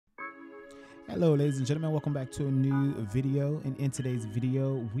Hello ladies and gentlemen, welcome back to a new video, and in today's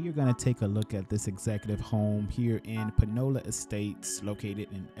video we are going to take a look at this executive home here in Panola Estates located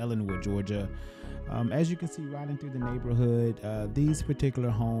in Ellenwood, Georgia. As you can see riding through the neighborhood, these particular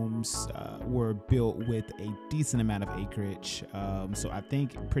homes were built with a decent amount of acreage, so I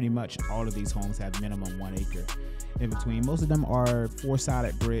think pretty much all of these homes have minimum 1 acre in between. Most of them are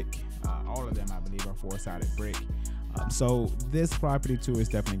 4-sided brick. All of them I believe are 4-sided brick. So this property tour is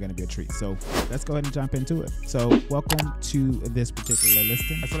definitely going to be a treat. So let's go ahead and jump into it. So welcome to this particular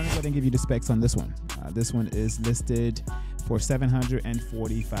listing. So let me go ahead and give you the specs on this one. This one is listed for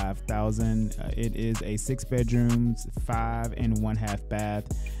 $745,000. It is a 6 bedrooms, 5 and 1/2 bath,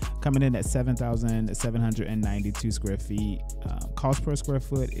 coming in at 7,792 square feet. Cost per square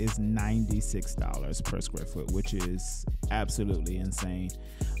foot is $96 per square foot, which is absolutely insane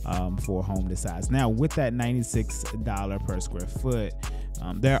for a home this size. Now, with that $96 per square foot,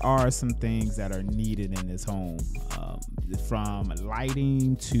 there are some things that are needed in this home, from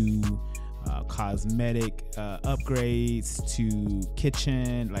lighting to cosmetic upgrades to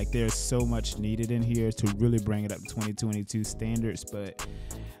kitchen. Like, there's so much needed in here to really bring it up to 2022 standards. But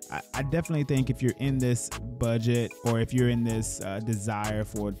I definitely think if you're in this budget, or if you're in this desire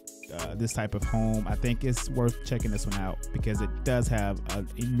for this type of home, I think it's worth checking this one out because it does have an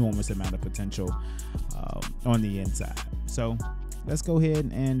enormous amount of potential on the inside. So let's go ahead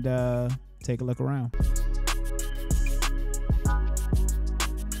and take a look around.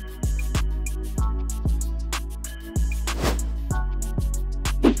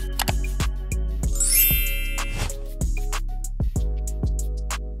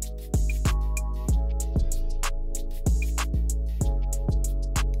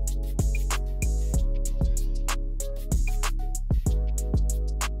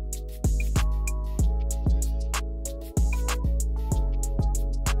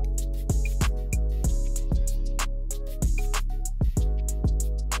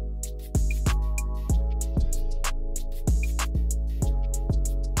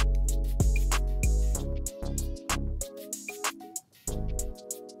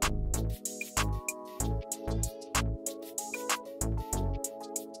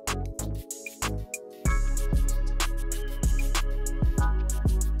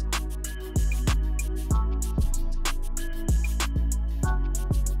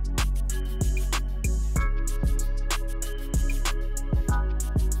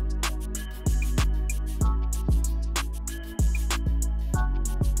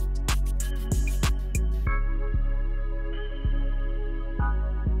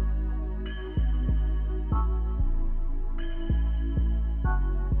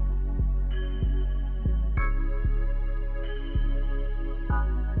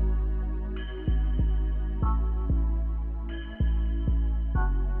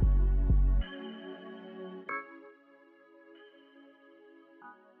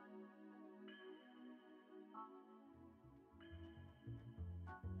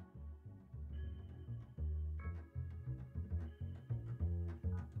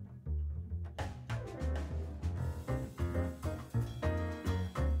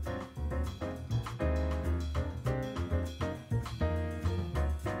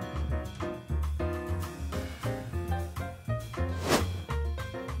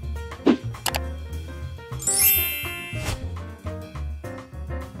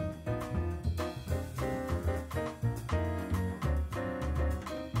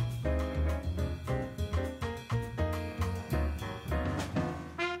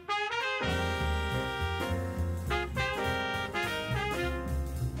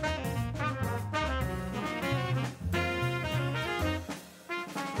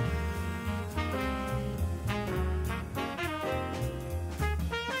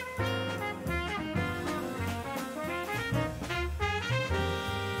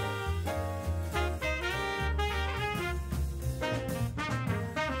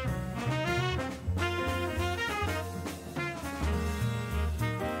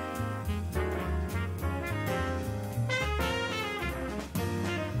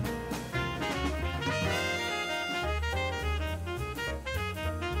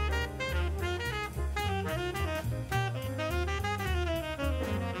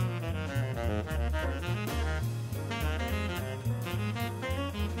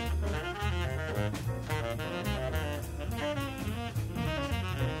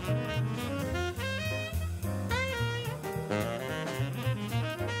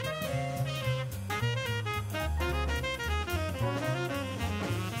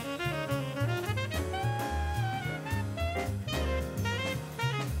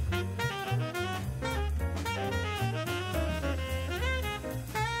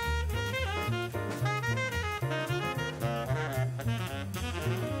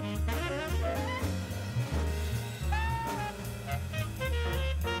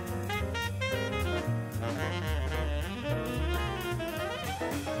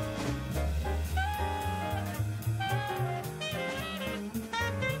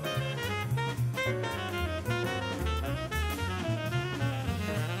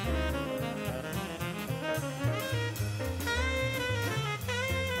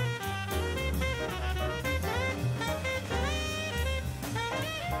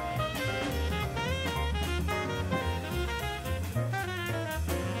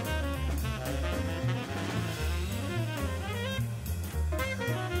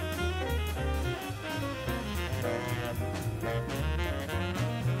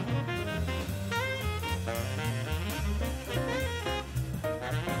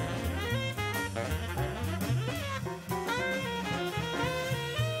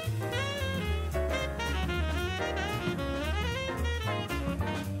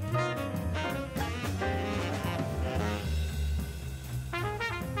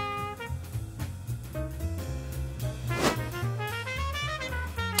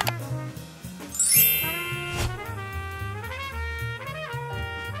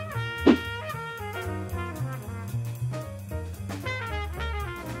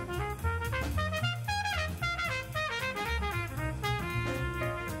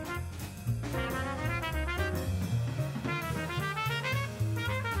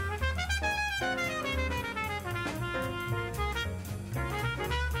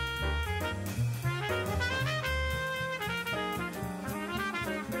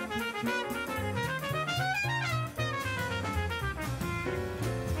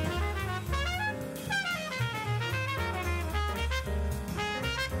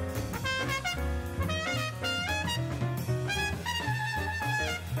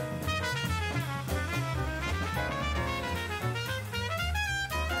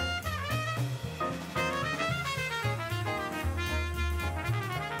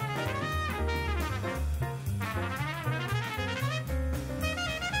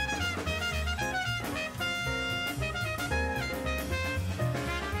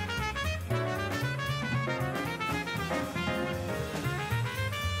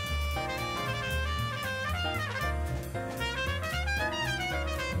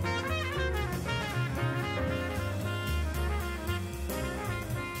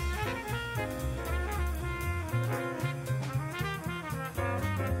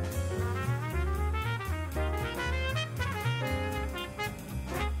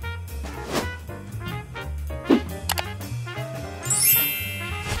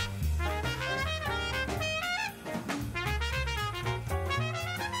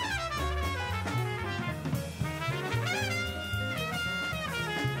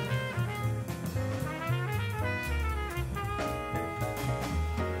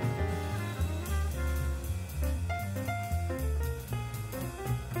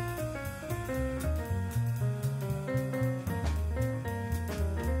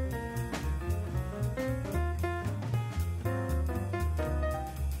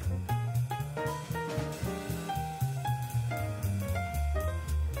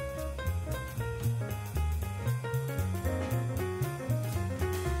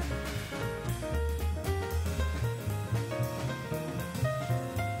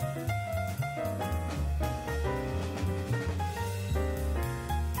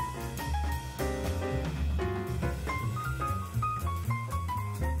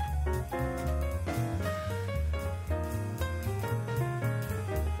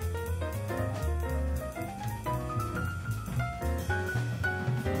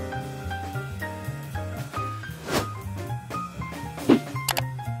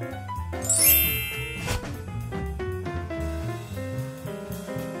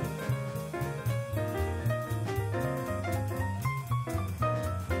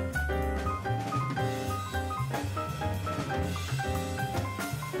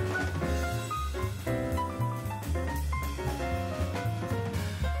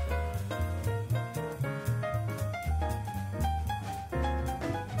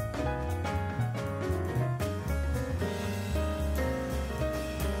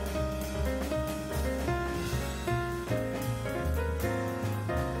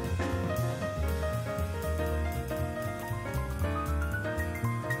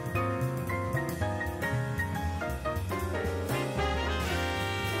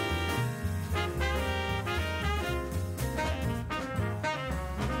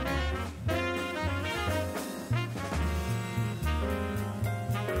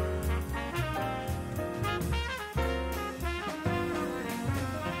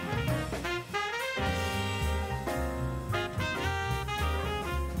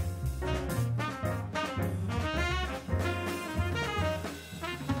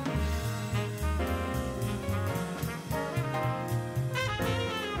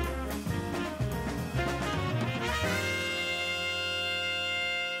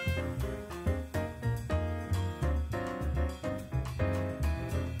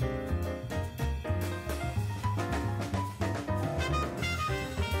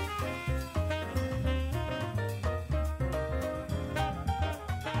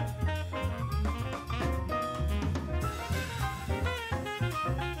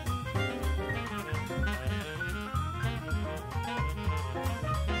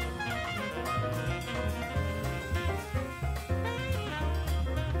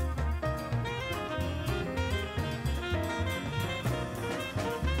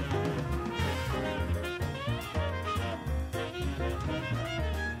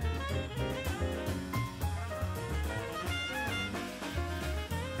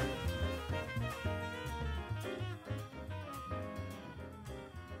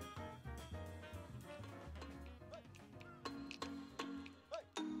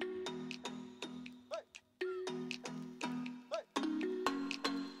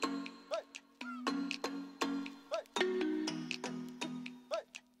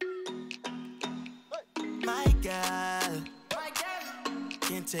 My girl,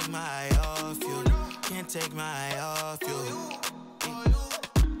 can't take my eye off you. Can't take my eye off you.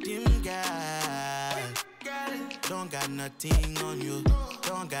 Dim girl, don't got nothing on you.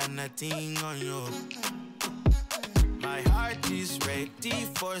 Don't got nothing on you. My heart is ready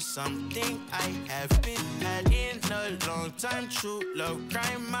for something I have been had in a long time. True love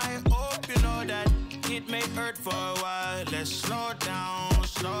crime. I hope you know that it may hurt for a while. Let's slow down,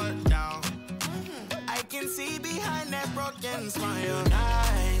 slow it down. I can see behind that broken smile. You're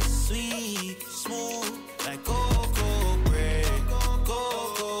nice, sweet, smooth, like cocoa bread,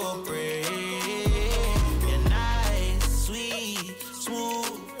 cocoa bread. You're nice, sweet,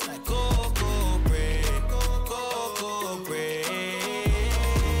 smooth, like cocoa bread, cocoa bread.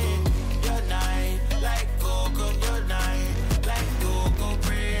 You're nice, like cocoa. You're nice, like cocoa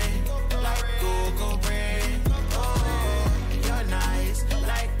bread, like cocoa bread. Oh, you're nice,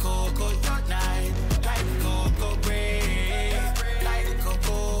 like cocoa. You're nice. Cocoa bread, like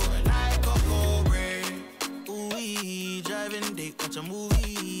cocoa bread. Ooh, driving date, watch a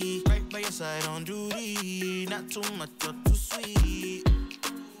movie. Right by your side on duty, not too much or too sweet.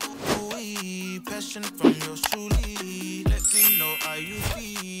 Ooh, passion from your truly. Let me know how you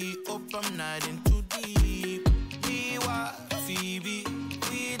feel. Hope I'm not in too deep. We want Phoebe,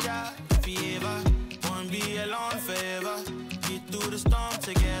 we just fever. Won't be alone forever. Get through the storm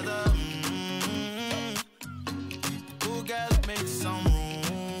together. Girl, make some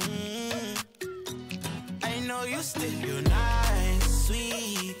room. I know you still. You're nice,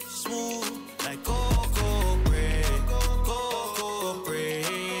 sweet, smooth, like cocoa bread, cocoa bread.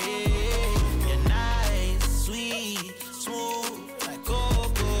 You're nice, sweet, smooth, like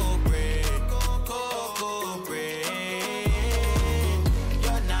cocoa bread, cocoa bread.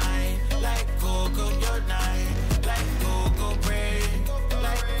 You're nice, like cocoa. You're nice, like cocoa bread,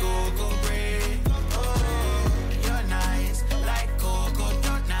 like cocoa bread.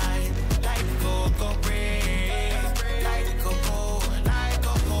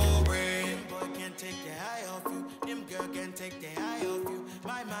 Take the eye off you.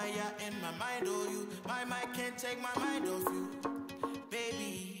 My yeah, in my mind, oh you. My mind can't take my mind off you.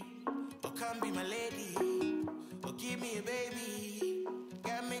 Baby, oh come be my lady. Oh give me a baby.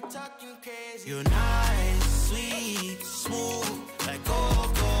 Got me talking crazy. You're nice, sweet, smooth, like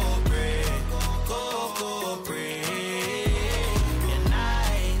cocoa bread, cocoa bread. You're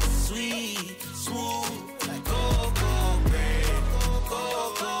nice, sweet, smooth, like cocoa bread,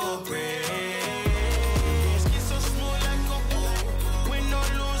 cocoa bread.